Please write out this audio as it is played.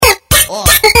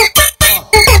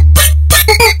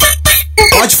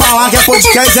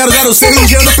podcast 006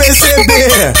 ligeiro PCB.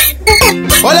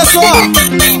 Olha só.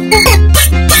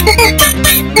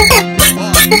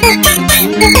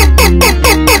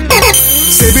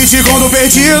 Cê beat quando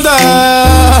perdida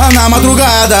na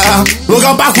madrugada,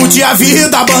 lugar pra curtir a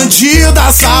vida,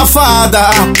 bandida safada.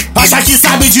 Acha que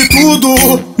sabe de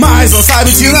tudo, mas não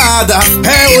sabe de nada.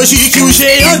 É hoje que o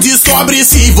Jean descobre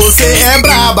se você é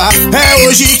braba. É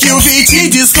hoje que o Viti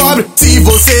descobre se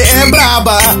você é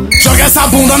braba. Joga essa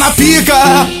bunda na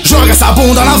pica, joga essa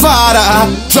bunda na vara.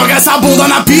 Joga essa bunda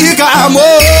na pica, amor,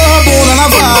 bunda na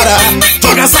vara.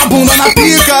 Joga essa bunda na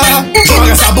pica,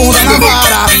 joga essa bunda na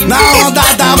vara. Na onda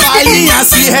da balinha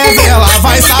se revela,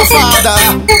 vai safada.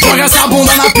 Joga essa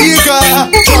bunda na pica,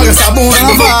 joga essa bunda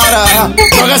na vara.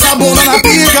 Joga essa bunda na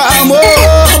pica, amor,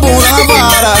 bunda na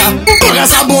vara. Joga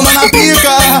essa bunda na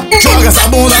pica, joga essa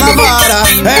bunda na vara.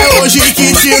 É hoje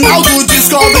que Tinaldo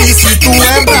descobre se tu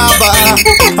é braba.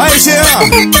 Aí, Jean,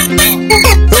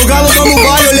 eu galo dando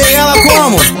baile, olhei ela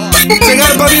como?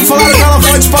 Chegaram pra mim e falaram que ela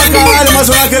forte pra caralho, mas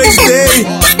eu não acreditei.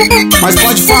 Mas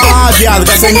pode falar, viado,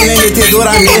 que essa menina é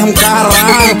metedora mesmo,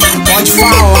 caralho. Pode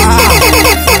falar,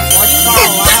 pode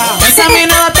falar. Essa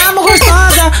menina ela tá muito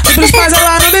gostosa, e pros pais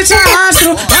ela não deixa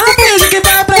rastro. Ela finge que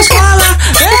vai pra escola,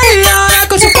 ei, a hora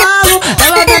que eu te falo.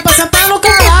 Ela vem pra sentar no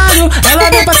caralho, ela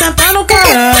vem pra sentar no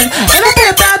caralho. Ela é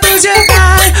teta do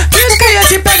Gday, diz que ia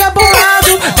te pegar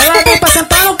bolado. Ela vem pra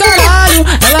sentar no caralho,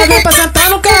 ela vem pra sentar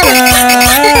no caralho.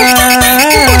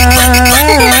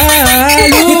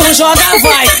 Então joga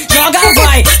vai, joga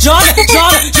vai, joga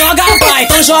vai.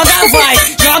 Então joga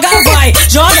vai,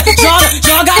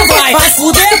 joga vai. Vai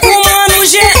fuder com o mano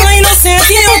Jean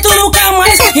inocente e eu tu nunca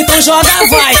mais. Então joga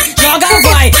vai, joga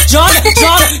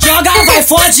vai.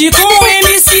 Fode com o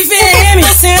MC VM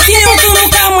inocente e eu tu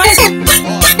nunca mais.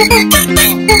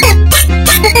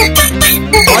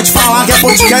 Pode falar que é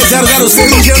podcast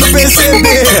 006 ligeiro PCB.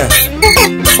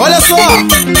 Olha só.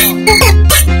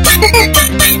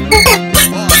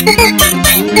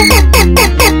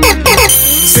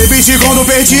 Cê beat quando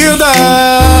perdida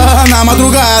na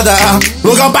madrugada,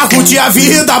 lugar pra curtir a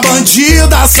vida,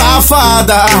 bandida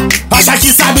safada. Acha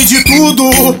que sabe de tudo,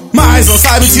 mas não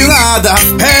sabe de nada.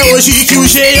 É hoje que o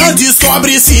Jean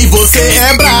descobre se você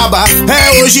é braba.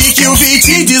 É hoje que o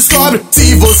Viti descobre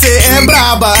se você é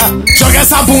braba. Joga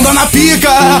essa bunda na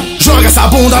pica, joga essa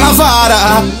bunda na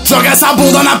vara. Joga essa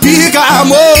bunda na pica,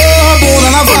 amor, bunda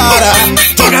na vara.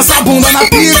 Joga essa bunda na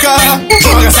pica,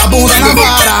 joga essa bunda na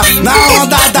vara. Na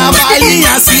onda da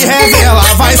balinha se revela,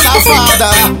 vai safada.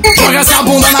 Joga essa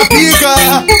bunda na pica,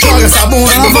 joga essa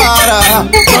bunda na vara.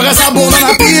 Joga essa bunda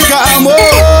na pica, amor,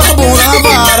 bunda na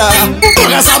vara.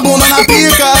 Joga essa bunda na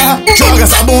pica, joga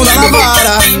essa bunda na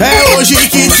vara. É hoje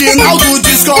que Tinaldo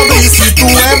descobre se tu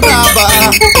é braba.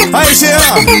 Aí, Jean,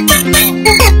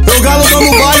 eu galo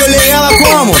dando baile, olhei ela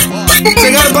como?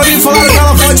 Chegaram pra mim e falaram que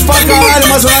ela forte pra caralho,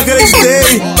 mas eu não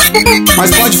acreditei.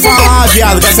 Mas pode falar,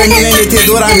 viado, que essa menina é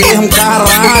metedora mesmo,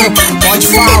 caralho. Pode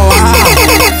falar,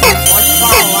 pode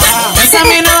falar. Essa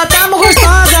menina ela tá muito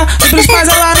gostosa, e pros pais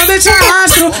ela não deixa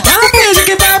rastro. Ela finge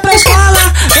que vai pra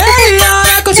escola, ei, a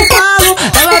hora que eu te falo.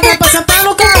 Ela vem pra sentar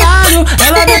no caralho,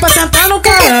 ela vem pra sentar no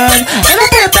caralho. Ela é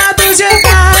teta do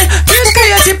Gday, diz que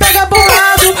ia te pegar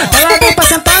bolado. Ela vem pra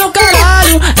sentar no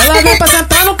caralho, ela vem pra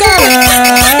sentar no caralho.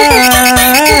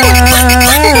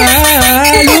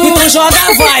 Então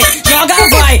joga vai, joga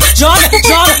vai.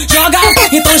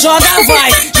 Então joga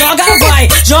vai,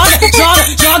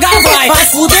 joga vai. Vai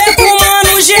fuder com o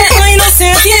mano Jean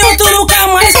inocente e eu tu nunca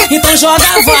mais. Então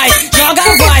joga vai, joga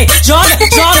vai.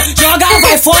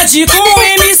 Fode com o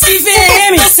MC